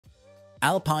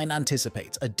Alpine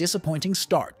anticipates a disappointing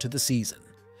start to the season.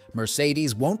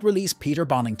 Mercedes won't release Peter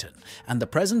Bonnington and the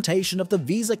presentation of the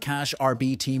VCARB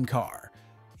RB team car.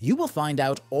 You will find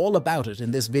out all about it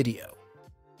in this video.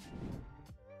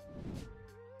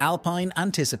 Alpine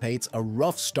anticipates a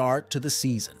rough start to the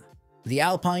season. The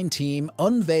Alpine team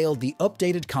unveiled the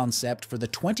updated concept for the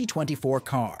 2024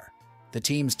 car. The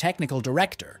team's technical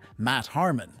director, Matt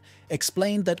Harmon,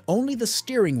 explained that only the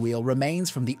steering wheel remains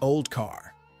from the old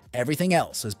car. Everything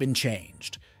else has been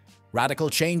changed. Radical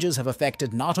changes have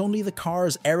affected not only the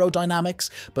car's aerodynamics,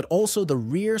 but also the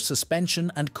rear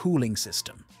suspension and cooling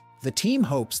system. The team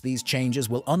hopes these changes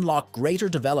will unlock greater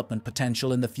development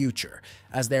potential in the future,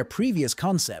 as their previous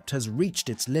concept has reached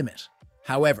its limit.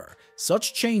 However,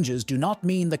 such changes do not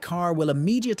mean the car will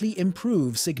immediately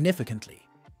improve significantly.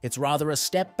 It's rather a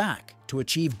step back to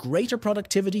achieve greater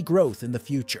productivity growth in the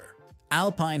future.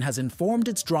 Alpine has informed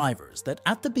its drivers that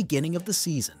at the beginning of the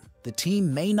season, the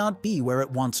team may not be where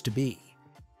it wants to be.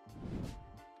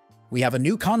 We have a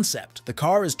new concept. The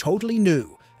car is totally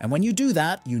new, and when you do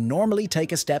that, you normally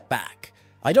take a step back.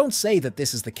 I don't say that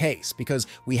this is the case because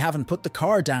we haven't put the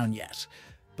car down yet,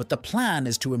 but the plan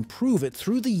is to improve it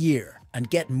through the year and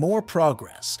get more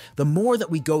progress the more that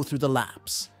we go through the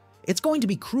laps. It's going to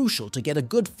be crucial to get a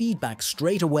good feedback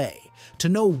straight away, to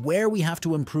know where we have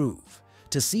to improve,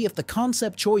 to see if the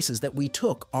concept choices that we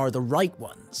took are the right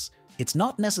ones. It's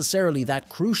not necessarily that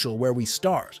crucial where we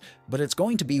start, but it's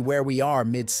going to be where we are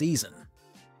mid-season.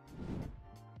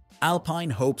 Alpine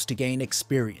hopes to gain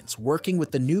experience working with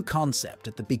the new concept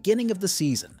at the beginning of the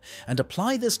season and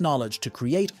apply this knowledge to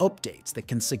create updates that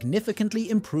can significantly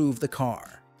improve the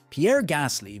car. Pierre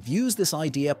Gasly views this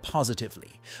idea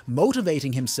positively,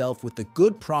 motivating himself with the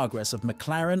good progress of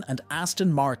McLaren and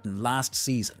Aston Martin last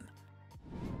season.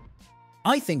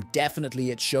 I think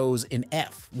definitely it shows in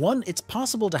F1 it's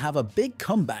possible to have a big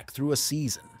comeback through a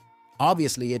season.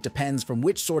 Obviously, it depends from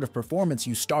which sort of performance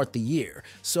you start the year,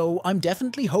 so I'm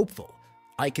definitely hopeful.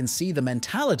 I can see the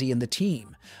mentality in the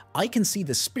team. I can see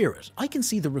the spirit. I can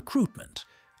see the recruitment.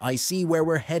 I see where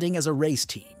we're heading as a race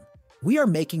team. We are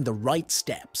making the right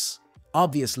steps.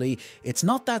 Obviously, it's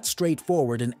not that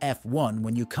straightforward in F1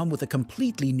 when you come with a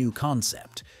completely new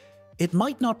concept. It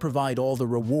might not provide all the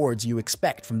rewards you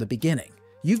expect from the beginning.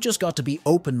 You've just got to be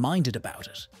open-minded about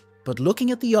it. But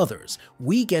looking at the others,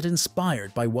 we get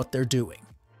inspired by what they're doing.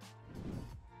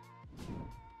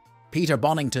 Peter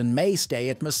Bonnington may stay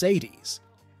at Mercedes.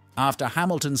 After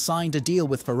Hamilton signed a deal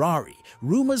with Ferrari,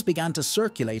 rumors began to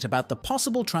circulate about the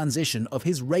possible transition of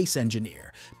his race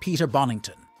engineer, Peter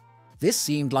Bonnington. This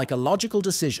seemed like a logical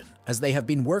decision, as they have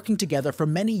been working together for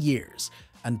many years,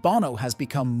 and Bono has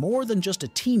become more than just a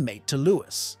teammate to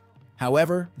Lewis.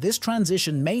 However, this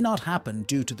transition may not happen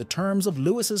due to the terms of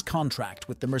Lewis's contract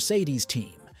with the Mercedes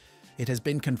team. It has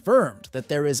been confirmed that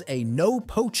there is a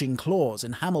no-poaching clause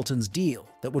in Hamilton's deal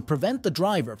that would prevent the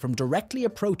driver from directly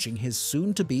approaching his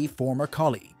soon-to-be former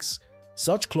colleagues.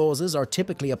 Such clauses are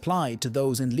typically applied to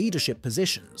those in leadership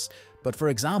positions, but for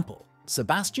example,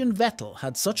 Sebastian Vettel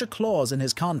had such a clause in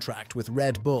his contract with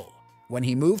Red Bull. When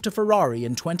he moved to Ferrari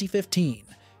in 2015,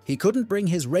 he couldn't bring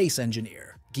his race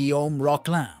engineer, Guillaume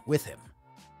Roquelin, with him.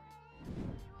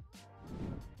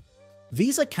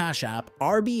 VCARB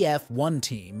RB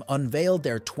team unveiled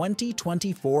their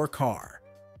 2024 car.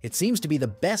 It seems to be the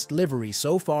best livery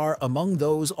so far among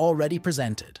those already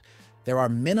presented. There are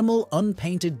minimal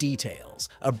unpainted details,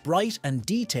 a bright and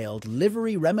detailed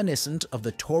livery reminiscent of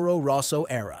the Toro Rosso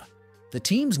era. The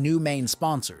team's new main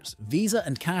sponsors, Visa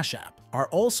and Cash App, are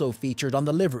also featured on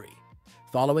the livery.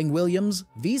 Following Williams,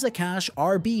 VCARB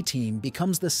RB team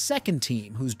becomes the second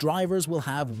team whose drivers will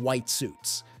have white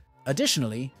suits.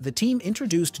 Additionally, the team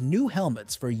introduced new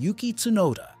helmets for Yuki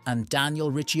Tsunoda and Daniel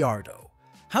Ricciardo.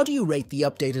 How do you rate the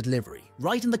updated livery?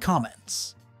 Write in the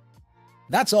comments.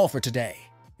 That's all for today.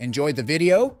 Enjoyed the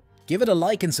video? Give it a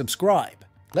like and subscribe.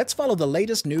 Let's follow the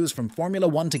latest news from Formula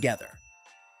One together.